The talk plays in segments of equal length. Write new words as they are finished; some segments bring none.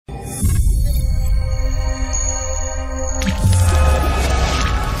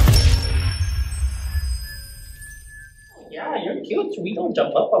We don't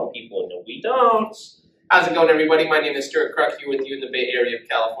jump up on people. No, we don't. How's it going, everybody? My name is Stuart Kruk here with you in the Bay Area of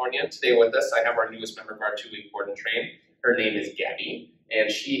California. Today with us, I have our newest member of our 2-week board and train. Her name is Gabi, and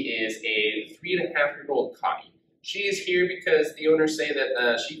she is a 3.5-year-old Coton. She is here because the owners say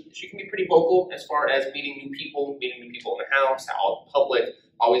that she can be pretty vocal as far as meeting new people in the house, out in public,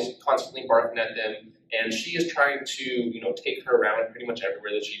 always constantly barking at them. And she is trying to, take her around pretty much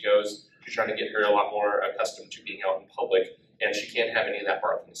everywhere that she goes. She's trying to get her a lot more accustomed to being out in public, and she can't have any of that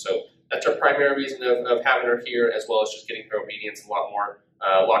barking. So that's our primary reason of having her here, as well as just getting her obedience a lot more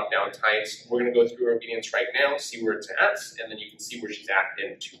locked down tight. We're going to go through her obedience right now, see where it's at, and then you can see where she's at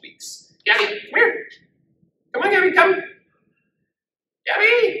in 2 weeks. Gabi, come here. Come on, Gabi, come.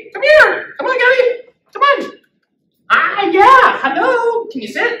 Gabi, come here. Come on, Gabi. Come on. Ah, yeah. Hello. Can you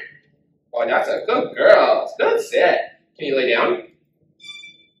sit? Oh, that's a good girl. Good sit. Can you lay down?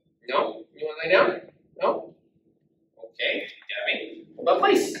 No? You want to lay down? No? Okay, Gabi. What about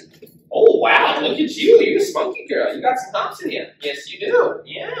place? Oh, wow. Look at you. You're a spunky girl. You got some hops in you. Yes, you do.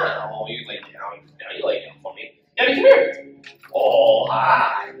 Yeah. Oh, you lay down. Now you lay down for me. Gabi, come here. Oh,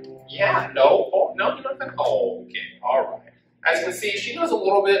 hi. Yeah, no. Oh, no, you're not going to. Oh, okay. All right. As you can see, she knows a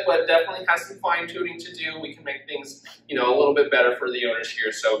little bit, but definitely has some fine-tuning to do. We can make things, a little bit better for the owners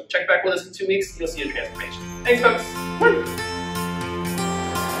here. So check back with us in 2 weeks, and you'll see a transformation. Thanks, folks.